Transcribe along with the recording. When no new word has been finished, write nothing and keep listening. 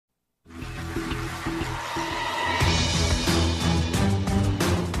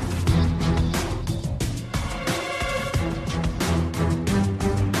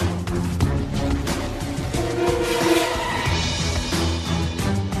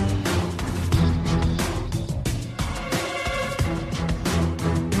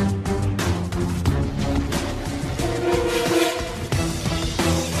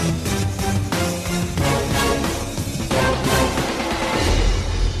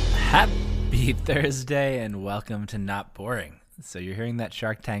Happy Thursday and welcome to Not Boring. So you're hearing that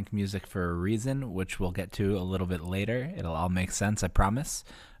Shark Tank music for a reason, which we'll get to a little bit later. It'll all make sense, I promise.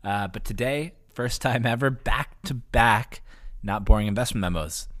 But today, first time ever, back-to-back Not Boring investment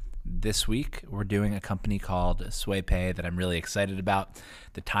memos. This week, we're doing a company called SwayPay that I'm really excited about.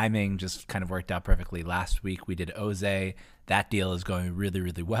 The timing just kind of worked out perfectly. Last week, we did Oze. That deal is going really,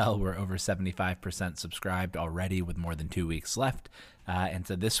 really well. We're over 75% subscribed already with more than 2 weeks left. And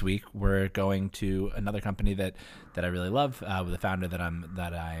so this week, we're going to another company that I really love with a founder that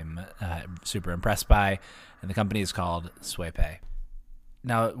I'm super impressed by. And the company is called SwayPay.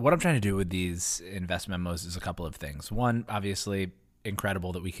 Now, what I'm trying to do with these investment memos is a couple of things. One, obviously,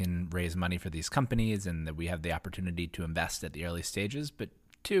 incredible that we can raise money for these companies and that we have the opportunity to invest at the early stages. But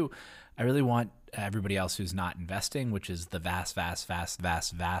two, I really want everybody else who's not investing, which is the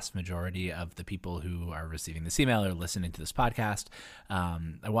vast majority of the people who are receiving this email or listening to this podcast.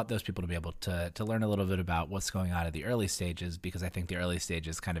 I want those people to be able to learn a little bit about what's going on at the early stages, because I think the early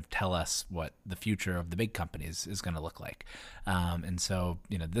stages kind of tell us what the future of the big companies is going to look like. And so,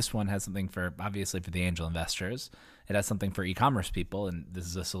 this one has something obviously for the angel investors. It has something for e-commerce people, and this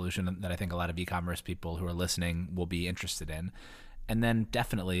is a solution that I think a lot of e-commerce people who are listening will be interested in. And then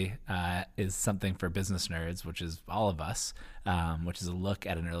definitely is something for business nerds, which is all of us, which is a look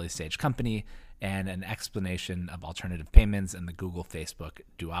at an early stage company and an explanation of alternative payments and the Google-Facebook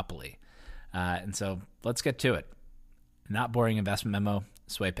duopoly. And so let's get to it. Not Boring investment memo,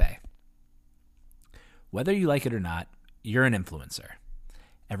 SwayPay. Whether you like it or not, you're an influencer.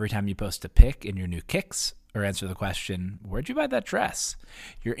 Every time you post a pic in your new kicks or answer the question, where'd you buy that dress?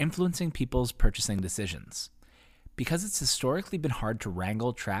 You're influencing people's purchasing decisions. Because it's historically been hard to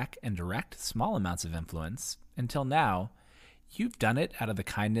wrangle, track, and direct small amounts of influence, until now, you've done it out of the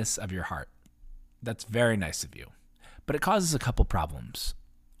kindness of your heart. That's very nice of you. But it causes a couple problems.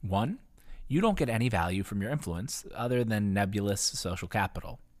 One, you don't get any value from your influence other than nebulous social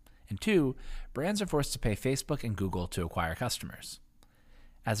capital. And two, brands are forced to pay Facebook and Google to acquire customers.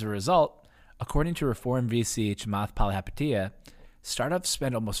 As a result, according to Reform VC Chamath Palihapitiya, startups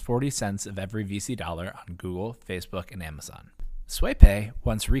spend almost 40 cents of every VC dollar on Google, Facebook, and Amazon. SwayPay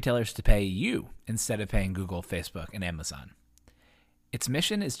wants retailers to pay you instead of paying Google, Facebook, and Amazon. Its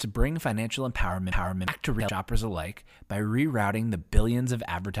mission is to bring financial empowerment back to retail shoppers alike by rerouting the billions of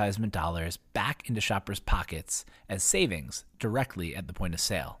advertisement dollars back into shoppers' pockets as savings directly at the point of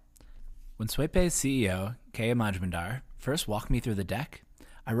sale. When SwayPay's CEO, Keya Majmundar, first walked me through the deck,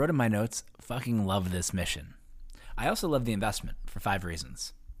 I wrote in my notes, "Fucking love this mission." I also love the investment for 5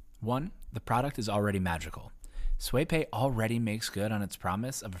 reasons. 1, the product is already magical. SwayPay already makes good on its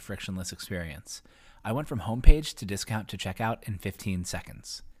promise of a frictionless experience. I went from homepage to discount to checkout in 15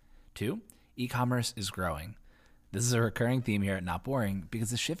 seconds. 2, e-commerce is growing. This is a recurring theme here at Not Boring because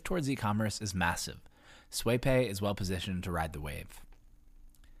the shift towards e-commerce is massive. SwayPay is well positioned to ride the wave.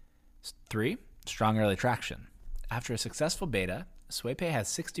 3, strong early traction. After a successful beta, SwayPay has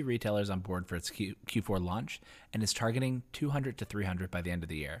 60 retailers on board for its Q4 launch and is targeting 200 to 300 by the end of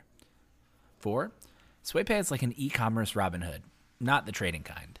the year. 4, SwayPay is like an e-commerce Robinhood, not the trading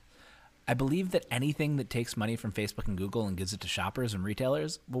kind. I believe that anything that takes money from Facebook and Google and gives it to shoppers and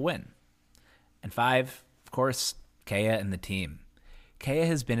retailers will win. And 5, of course, Keya and the team. Keya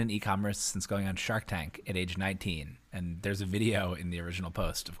has been in e-commerce since going on Shark Tank at age 19, and there's a video in the original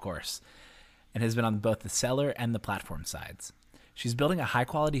post, of course, and has been on both the seller and the platform sides. She's building a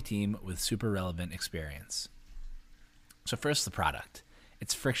high-quality team with super relevant experience. So first, the product.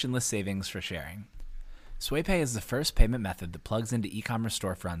 It's frictionless savings for sharing. SwayPay is the first payment method that plugs into e-commerce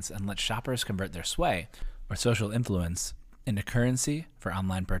storefronts and lets shoppers convert their sway, or social influence, into currency for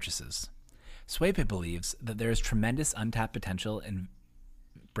online purchases. SwayPay believes that there is tremendous untapped potential in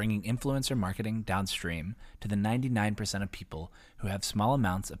bringing influencer marketing downstream to the 99% of people who have small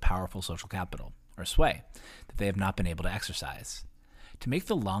amounts of powerful social capital, or sway, that they have not been able to exercise. To make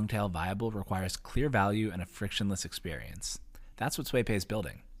the long tail viable requires clear value and a frictionless experience. That's what SwayPay is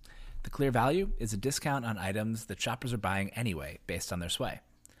building. The clear value is a discount on items that shoppers are buying anyway based on their sway.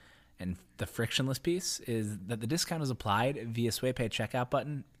 And the frictionless piece is that the discount is applied via SwayPay checkout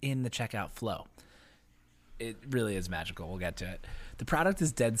button in the checkout flow. It really is magical. We'll get to it. The product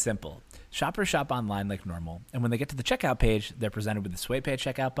is dead simple. Shoppers shop online like normal, and when they get to the checkout page, they're presented with the SwayPay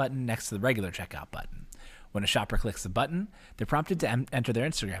checkout button next to the regular checkout button. When a shopper clicks the button, they're prompted to enter their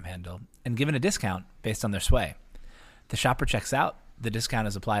Instagram handle and given a discount based on their sway. The shopper checks out, the discount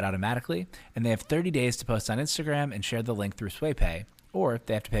is applied automatically, and they have 30 days to post on Instagram and share the link through SwayPay, or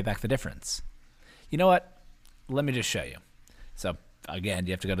they have to pay back the difference. You know what? Let me just show you. So again,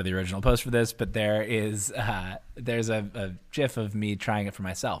 you have to go to the original post for this, but there's a GIF of me trying it for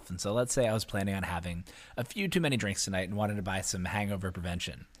myself. And so let's say I was planning on having a few too many drinks tonight and wanted to buy some hangover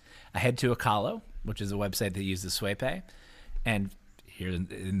prevention. I head to Acalo, which is a website that uses SwayPay, and here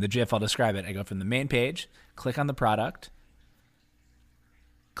in the GIF I'll describe it. I go from the main page, click on the product,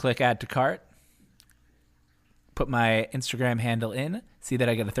 click add to cart, put my Instagram handle in, see that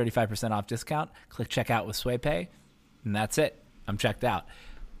I get a 35% off discount, click checkout with SwayPay, and that's it. I'm checked out.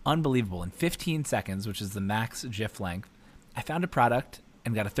 Unbelievable. In 15 seconds, which is the max GIF length, I found a product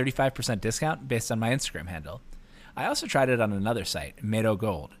and got a 35% discount based on my Instagram handle. I also tried it on another site, Mado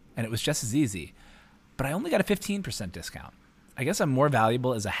Gold, and it was just as easy, but I only got a 15% discount. I guess I'm more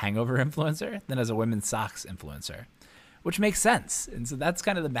valuable as a hangover influencer than as a women's socks influencer, which makes sense. And so that's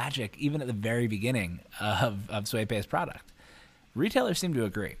kind of the magic, even at the very beginning of SwayPay's product. Retailers seem to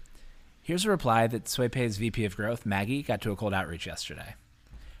agree. Here's a reply that SwayPay's VP of Growth, Maggie, got to a cold outreach yesterday.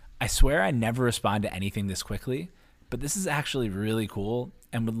 I swear I never respond to anything this quickly, but this is actually really cool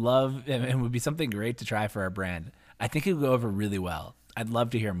and would be something great to try for our brand. I think it would go over really well. I'd love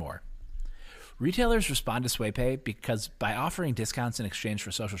to hear more. Retailers respond to SwayPay because by offering discounts in exchange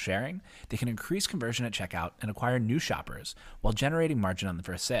for social sharing, they can increase conversion at checkout and acquire new shoppers while generating margin on the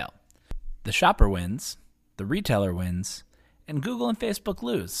first sale. The shopper wins, the retailer wins, and Google and Facebook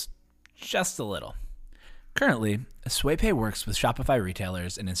lose. Just a little. Currently, SwayPay works with Shopify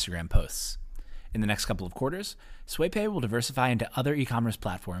retailers and Instagram posts. In the next couple of quarters, SwayPay will diversify into other e-commerce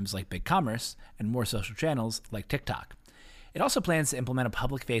platforms like BigCommerce and more social channels like TikTok. It also plans to implement a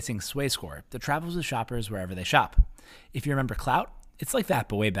public-facing Sway Score that travels with shoppers wherever they shop. If you remember Klout, it's like that,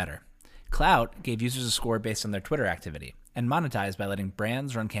 but way better. Klout gave users a score based on their Twitter activity and monetized by letting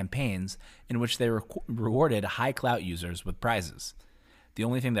brands run campaigns in which they rewarded high Klout users with prizes. The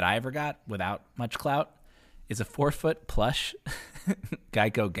only thing that I ever got without much clout is a 4-foot plush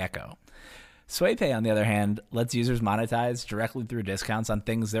Geico gecko. SwayPay, on the other hand, lets users monetize directly through discounts on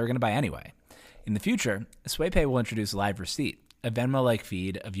things they're going to buy anyway. In the future, SwayPay will introduce Live Receipt, a Venmo-like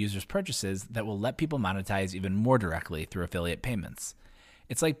feed of users' purchases that will let people monetize even more directly through affiliate payments.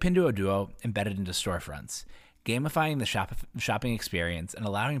 It's like Pinduoduo embedded into storefronts, gamifying the shopping experience and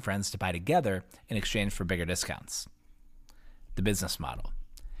allowing friends to buy together in exchange for bigger discounts. The business model.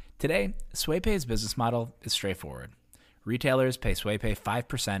 Today, SwayPay's business model is straightforward. Retailers pay SwayPay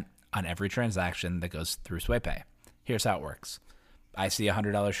 5% on every transaction that goes through SwayPay. Here's how it works. I see a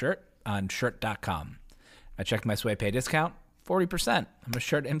 $100 shirt on shirt.com. I check my SwayPay discount, 40%. I'm a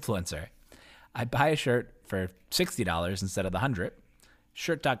shirt influencer. I buy a shirt for $60 instead of the $100.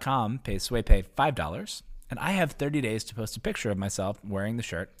 Shirt.com pays SwayPay $5, and I have 30 days to post a picture of myself wearing the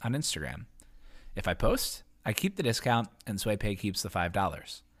shirt on Instagram. If I post, I keep the discount and SwayPay keeps the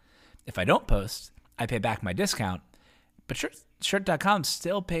 $5. If I don't post, I pay back my discount, but Shirt.com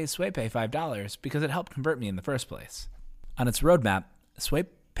still pays SwayPay $5 because it helped convert me in the first place. On its roadmap,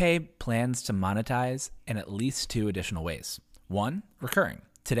 SwayPay plans to monetize in at least 2 additional ways. 1, recurring.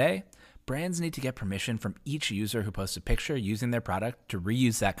 Today, brands need to get permission from each user who posts a picture using their product to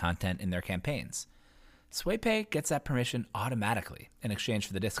reuse that content in their campaigns. SwayPay gets that permission automatically in exchange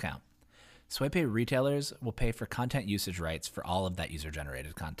for the discount. SwayPay retailers will pay for content usage rights for all of that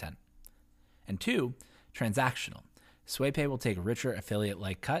user-generated content. And 2, transactional. SwayPay will take richer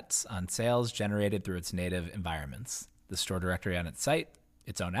affiliate-like cuts on sales generated through its native environments, the store directory on its site,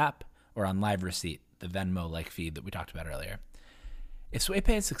 its own app, or on Live Receipt, the Venmo-like feed that we talked about earlier. If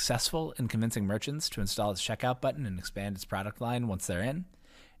SwayPay is successful in convincing merchants to install its checkout button and expand its product line once they're in,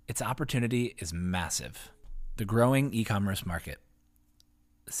 its opportunity is massive. The growing e-commerce market.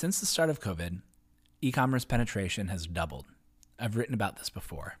 Since the start of COVID, e-commerce penetration has doubled. I've written about this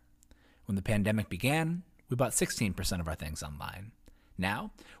before. When the pandemic began, we bought 16% of our things online.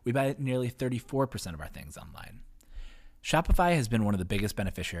 Now, we buy nearly 34% of our things online. Shopify has been one of the biggest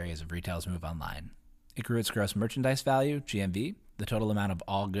beneficiaries of retail's move online. It grew its gross merchandise value, GMV, the total amount of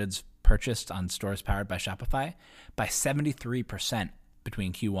all goods purchased on stores powered by Shopify, by 73%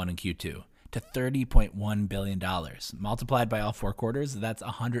 between Q1 and Q2 to $30.1 billion. Multiplied by all 4 quarters, that's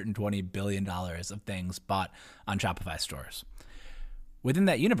 $120 billion of things bought on Shopify stores. Within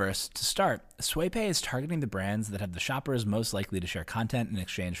that universe, to start, SwayPay is targeting the brands that have the shoppers most likely to share content in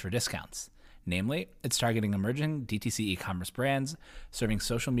exchange for discounts. Namely, it's targeting emerging DTC e-commerce brands serving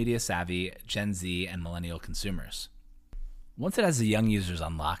social media savvy Gen Z and millennial consumers. Once it has the young users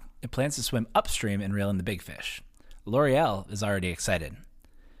on lock, it plans to swim upstream and reel in the big fish. L'Oreal is already excited.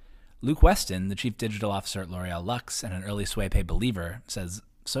 Luke Weston, the chief digital officer at L'Oreal Luxe and an early SwayPay believer, says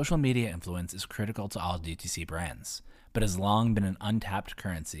social media influence is critical to all DTC brands, but has long been an untapped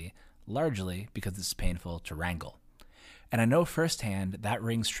currency, largely because it's painful to wrangle. And I know firsthand that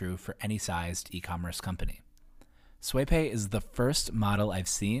rings true for any sized e-commerce company. SwayPay is the first model I've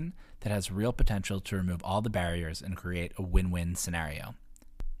seen that has real potential to remove all the barriers and create a win-win scenario.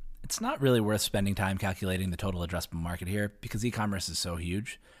 It's not really worth spending time calculating the total addressable market here because e-commerce is so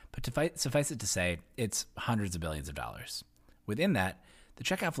huge, but suffice it to say, it's hundreds of billions of dollars. Within that, the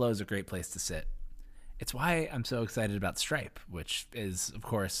checkout flow is a great place to sit. It's why I'm so excited about Stripe, which is, of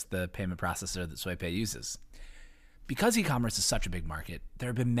course, the payment processor that SwayPay uses. Because e-commerce is such a big market, there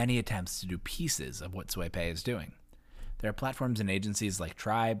have been many attempts to do pieces of what SwayPay is doing. There are platforms and agencies like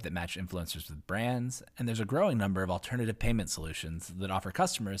Tribe that match influencers with brands, and there's a growing number of alternative payment solutions that offer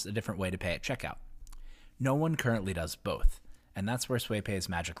customers a different way to pay at checkout. No one currently does both, and that's where SwayPay's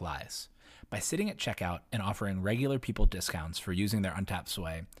magic lies. By sitting at checkout and offering regular people discounts for using their untapped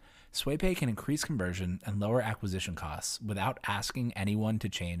Sway, SwayPay can increase conversion and lower acquisition costs without asking anyone to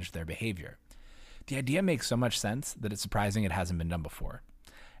change their behavior. The idea makes so much sense that it's surprising it hasn't been done before.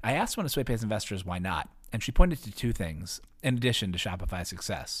 I asked one of SwayPay's investors why not, and she pointed to two things, in addition to Shopify's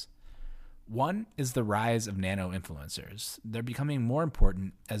success. One is the rise of nano influencers. They're becoming more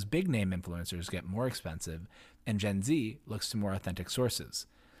important as big name influencers get more expensive, and Gen Z looks to more authentic sources.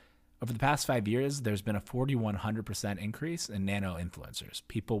 Over the past 5 years, there's been a 4,100% increase in nano influencers,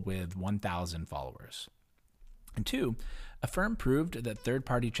 people with 1,000 followers. And two, Affirm proved that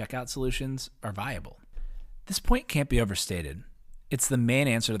third-party checkout solutions are viable. This point can't be overstated. It's the main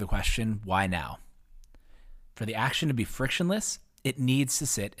answer to the question, why now? For the action to be frictionless, it needs to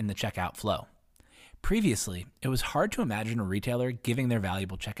sit in the checkout flow. Previously, it was hard to imagine a retailer giving their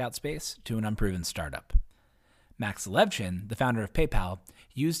valuable checkout space to an unproven startup. Max Levchin, the founder of PayPal,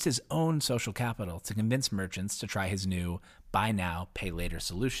 used his own social capital to convince merchants to try his new buy now, pay later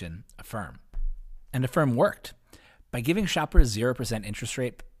solution, Affirm. And Affirm worked. By giving shoppers 0% interest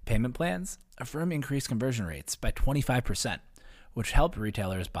rate payment plans, Affirm increased conversion rates by 25%, which helped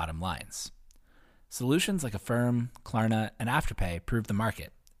retailers' bottom lines. Solutions like Affirm, Klarna, and Afterpay proved the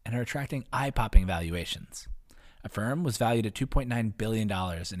market and are attracting eye-popping valuations. Affirm was valued at $2.9 billion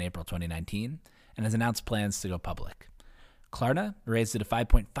in April 2019 and has announced plans to go public. Klarna raised it a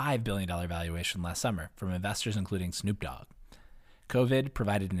 $5.5 billion valuation last summer from investors including Snoop Dogg. COVID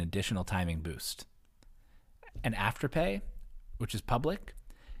provided an additional timing boost. And Afterpay, which is public,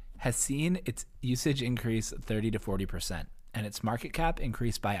 has seen its usage increase 30 to 40%, and its market cap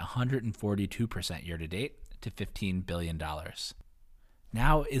increased by 142% year to date to $15 billion.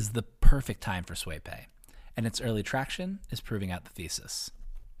 Now is the perfect time for SwayPay, and its early traction is proving out the thesis.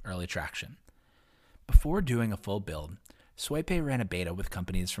 Early traction. Before doing a full build, SwayPay ran a beta with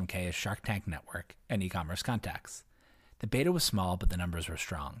companies from Kaya's Shark Tank network and e-commerce contacts. The beta was small, but the numbers were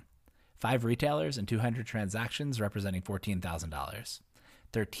strong. 5 retailers and 200 transactions representing $14,000.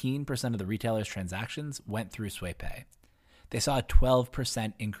 13% of the retailers' transactions went through SwayPay. They saw a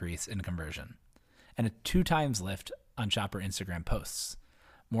 12% increase in conversion and a 2 times lift on shopper Instagram posts.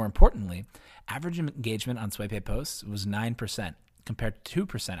 More importantly, average engagement on SwayPay posts was 9% compared to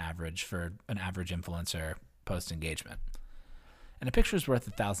 2% average for an average influencer post engagement. And a picture's worth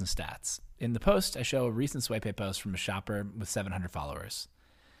 1,000 stats. In the post, I show a recent SwayPay post from a shopper with 700 followers.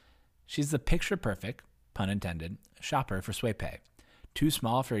 She's the picture-perfect, pun intended, shopper for SwayPay. Too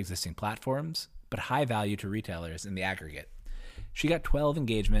small for existing platforms, but high value to retailers in the aggregate. She got 12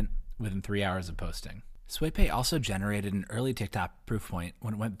 engagement within 3 hours of posting. SwayPay also generated an early TikTok proof point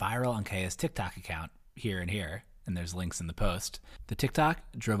when it went viral on Kaya's TikTok account, here, and there's links in the post. The TikTok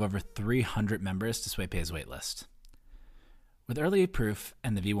drove over 300 members to SwayPay's waitlist. With early proof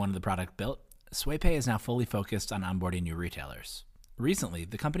and the V1 of the product built, SwayPay is now fully focused on onboarding new retailers. Recently,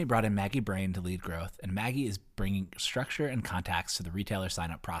 the company brought in Maggie Brain to lead growth, and Maggie is bringing structure and contacts to the retailer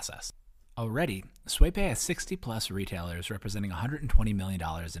sign-up process. Already, SwayPay has 60-plus retailers representing $120 million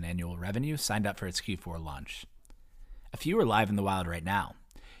in annual revenue signed up for its Q4 launch. A few are live in the wild right now.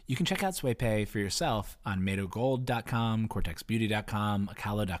 You can check out SwayPay for yourself on MadoGold.com, CortexBeauty.com,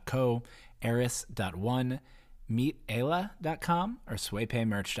 Acalo.co, Eris.one, MeetAyla.com, or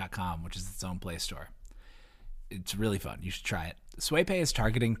SwayPayMerch.com, which is its own Play Store. It's really fun. You should try it. SwayPay is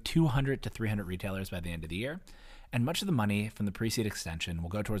targeting 200 to 300 retailers by the end of the year, and much of the money from the pre-seed extension will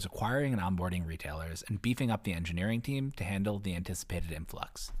go towards acquiring and onboarding retailers and beefing up the engineering team to handle the anticipated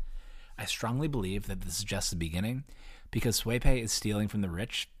influx. I strongly believe that this is just the beginning because SwayPay is stealing from the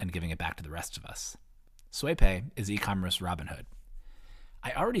rich and giving it back to the rest of us. SwayPay is e-commerce Robinhood.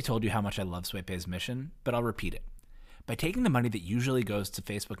 I already told you how much I love SwayPay's mission, but I'll repeat it. By taking the money that usually goes to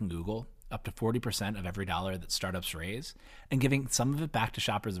Facebook and Google, up to 40% of every dollar that startups raise, and giving some of it back to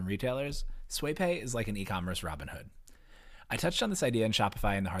shoppers and retailers, SwayPay is like an e-commerce Robinhood. I touched on this idea in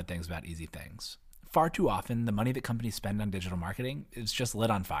Shopify and the Hard Things About Easy Things. Far too often, the money that companies spend on digital marketing is just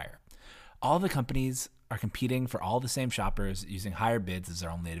lit on fire. All the companies are competing for all the same shoppers using higher bids as their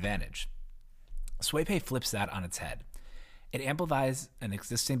only advantage. SwayPay flips that on its head. It amplifies an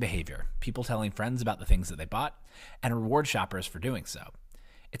existing behavior, people telling friends about the things that they bought, and rewards shoppers for doing so.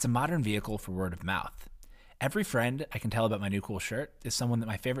 It's a modern vehicle for word of mouth. Every friend I can tell about my new cool shirt is someone that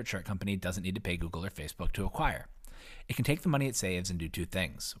my favorite shirt company doesn't need to pay Google or Facebook to acquire. It can take the money it saves and do two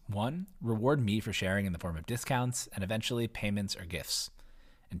things. One, reward me for sharing in the form of discounts and eventually payments or gifts.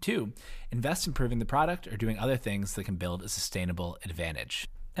 And two, invest in improving the product or doing other things that can build a sustainable advantage.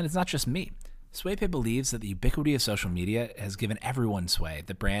 And it's not just me. SwayPay believes that the ubiquity of social media has given everyone sway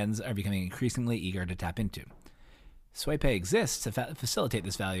that brands are becoming increasingly eager to tap into. SwayPay exists to facilitate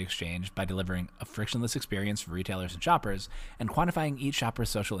this value exchange by delivering a frictionless experience for retailers and shoppers and quantifying each shopper's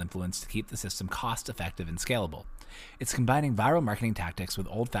social influence to keep the system cost-effective and scalable. It's combining viral marketing tactics with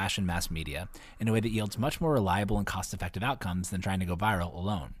old-fashioned mass media in a way that yields much more reliable and cost-effective outcomes than trying to go viral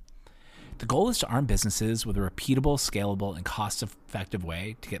alone. The goal is to arm businesses with a repeatable, scalable, and cost-effective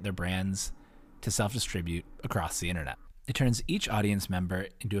way to get their brands to self-distribute across the internet. It turns each audience member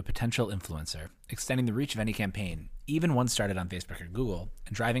into a potential influencer, extending the reach of any campaign, even one started on Facebook or Google,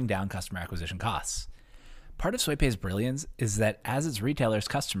 and driving down customer acquisition costs. Part of SwayPay's brilliance is that as its retailers'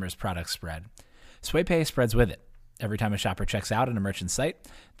 customers' products spread, SwayPay spreads with it. Every time a shopper checks out on a merchant site,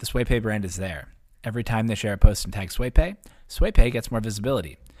 the SwayPay brand is there. Every time they share a post and tag SwayPay, SwayPay gets more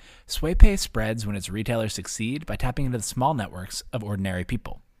visibility. SwayPay spreads when its retailers succeed by tapping into the small networks of ordinary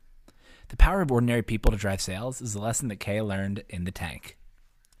people. The power of ordinary people to drive sales is the lesson that Kaya learned in The Tank.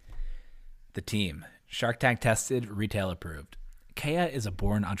 The team. Shark Tank tested, retail approved. Kaya is a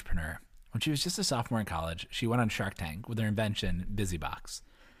born entrepreneur. When she was just a sophomore in college, she went on Shark Tank with her invention, BusyBox.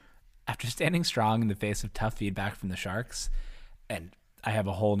 After standing strong in the face of tough feedback from the sharks, and I have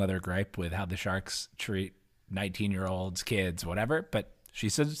a whole nother gripe with how the sharks treat 19-year-olds, kids, whatever, but she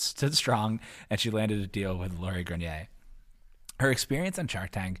stood strong and she landed a deal with Lori Grenier. Her experience on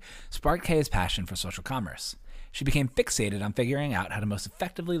Shark Tank sparked Kaya's passion for social commerce. She became fixated on figuring out how to most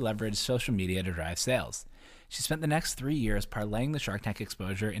effectively leverage social media to drive sales. She spent the next 3 years parlaying the Shark Tank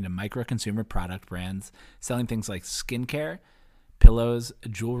exposure into micro-consumer product brands, selling things like skincare, pillows,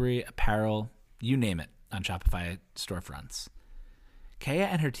 jewelry, apparel, you name it, on Shopify storefronts. Kaya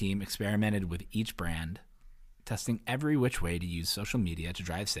and her team experimented with each brand, testing every which way to use social media to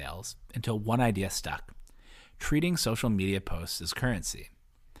drive sales until one idea stuck: treating social media posts as currency.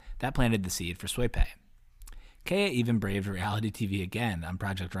 That planted the seed for SwayPay. Kaya even braved reality TV again on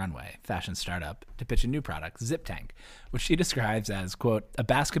Project Runway, fashion startup, to pitch a new product, Zip Tank, which she describes as, quote, a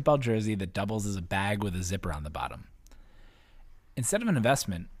basketball jersey that doubles as a bag with a zipper on the bottom. Instead of an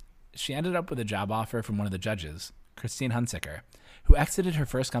investment, she ended up with a job offer from one of the judges, Christine Hunsaker, who exited her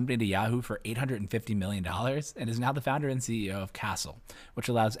first company to Yahoo for $850 million and is now the founder and CEO of Castle, which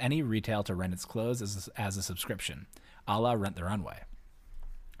allows any retail to rent its clothes as a subscription, a la Rent the Runway.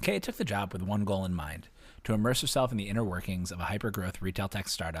 Kaya took the job with one goal in mind: to immerse herself in the inner workings of a hyper-growth retail tech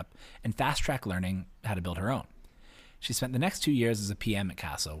startup and fast-track learning how to build her own. She spent the next 2 years as a PM at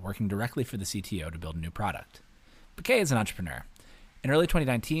Castle, working directly for the CTO to build a new product. But Kaya is an entrepreneur. In early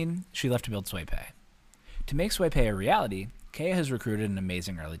 2019, she left to build SwayPay. To make SwayPay a reality, Kaya has recruited an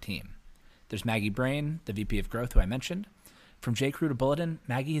amazing early team. There's Maggie Brain, the VP of Growth, who I mentioned. From J.Crew to Bulletin,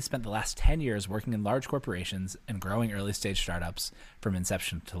 Maggie has spent the last 10 years working in large corporations and growing early-stage startups from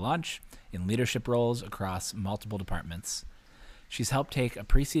inception to launch in leadership roles across multiple departments. She's helped take a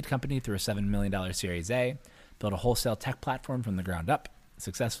pre-seed company through a $7 million Series A, built a wholesale tech platform from the ground up,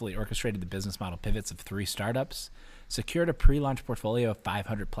 successfully orchestrated the business model pivots of 3 startups, secured a pre-launch portfolio of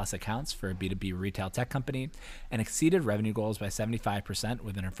 500-plus accounts for a B2B retail tech company, and exceeded revenue goals by 75%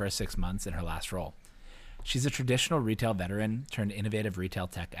 within her first 6 months in her last role. She's a traditional retail veteran turned innovative retail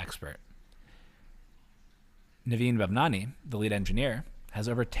tech expert. Naveen Bhavnani, the lead engineer, has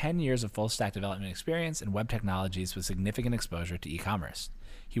over 10 years of full-stack development experience in web technologies with significant exposure to e-commerce.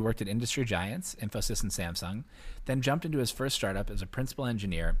 He worked at industry giants, Infosys and Samsung, then jumped into his first startup as a principal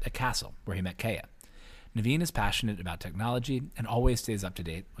engineer at Castle, where he met Kaya. Naveen is passionate about technology and always stays up to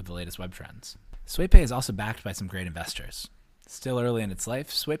date with the latest web trends. SwayPay is also backed by some great investors. Still early in its life,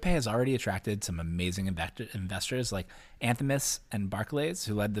 SwayPay has already attracted some amazing investors like Anthemis and Barclays,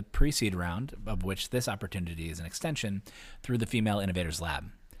 who led the pre-seed round, of which this opportunity is an extension, through the Female Innovators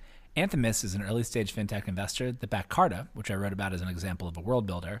Lab. Anthemis is an early-stage fintech investor that backed Carta, which I wrote about as an example of a world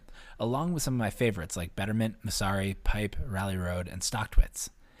builder, along with some of my favorites like Betterment, Masari, Pipe, Rally Road, and StockTwits.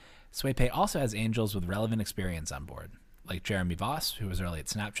 SwayPay also has angels with relevant experience on board, like Jeremy Voss, who was early at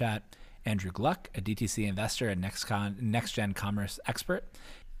Snapchat, Andrew Gluck, a DTC investor and next-gen commerce expert,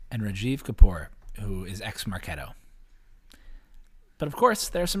 and Rajiv Kapoor, who is ex-Marketo. But of course,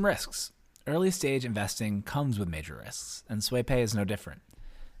 there are some risks. Early stage investing comes with major risks, and SwayPay is no different.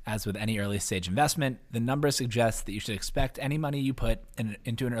 As with any early stage investment, the numbers suggest that you should expect any money you put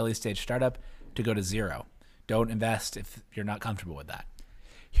into an early stage startup to go to zero. Don't invest if you're not comfortable with that.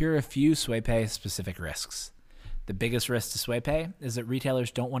 Here are a few SwayPay specific risks. The biggest risk to SwayPay is that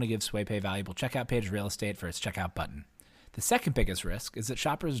retailers don't want to give SwayPay valuable checkout page real estate for its checkout button. The second biggest risk is that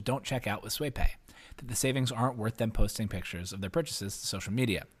shoppers don't check out with SwayPay, that the savings aren't worth them posting pictures of their purchases to social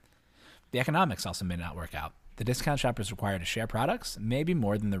media. The economics also may not work out. The discount shoppers require to share products may be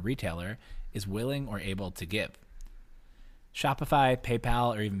more than the retailer is willing or able to give. Shopify,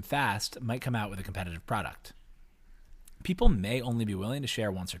 PayPal, or even Fast might come out with a competitive product. People may only be willing to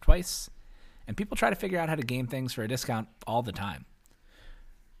share once or twice, and people try to figure out how to game things for a discount all the time.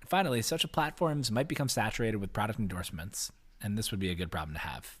 Finally, social platforms might become saturated with product endorsements, and this would be a good problem to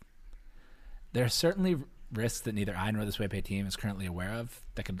have. There are certainly risks that neither I nor the SwayPay team is currently aware of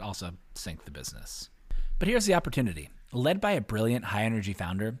that could also sink the business. But here's the opportunity. Led by a brilliant, high-energy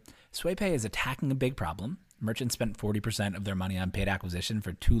founder, SwayPay is attacking a big problem. Merchants spent 40% of their money on paid acquisition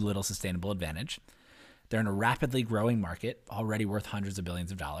for too little sustainable advantage. They're in a rapidly growing market, already worth hundreds of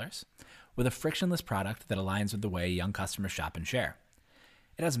billions of dollars, with a frictionless product that aligns with the way young customers shop and share.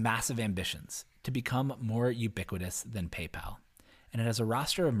 It has massive ambitions to become more ubiquitous than PayPal, and it has a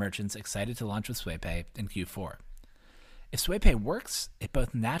roster of merchants excited to launch with SwayPay in Q4. If SwayPay works, it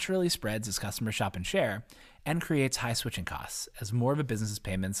both naturally spreads as customers shop and share and creates high switching costs as more of a business's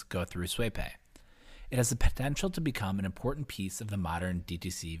payments go through SwayPay. It has the potential to become an important piece of the modern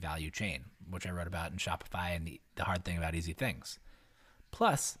DTC value chain, which I wrote about in Shopify and the hard thing about easy things.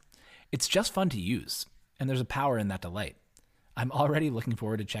 Plus, it's just fun to use, and there's a power in that delight. I'm already looking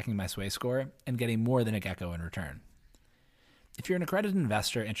forward to checking my Sway score and getting more than a gecko in return. If you're an accredited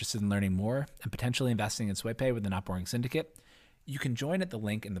investor interested in learning more and potentially investing in SwayPay with the Not Boring Syndicate, you can join at the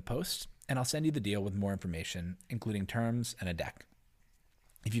link in the post, and I'll send you the deal with more information, including terms and a deck.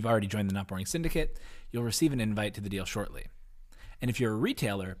 If you've already joined the Not Boring Syndicate, you'll receive an invite to the deal shortly. And if you're a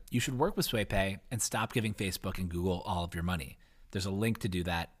retailer, you should work with SwayPay and stop giving Facebook and Google all of your money. There's a link to do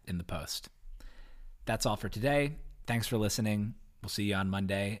that in the post. That's all for today. Thanks for listening. We'll see you on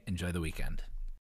Monday. Enjoy the weekend.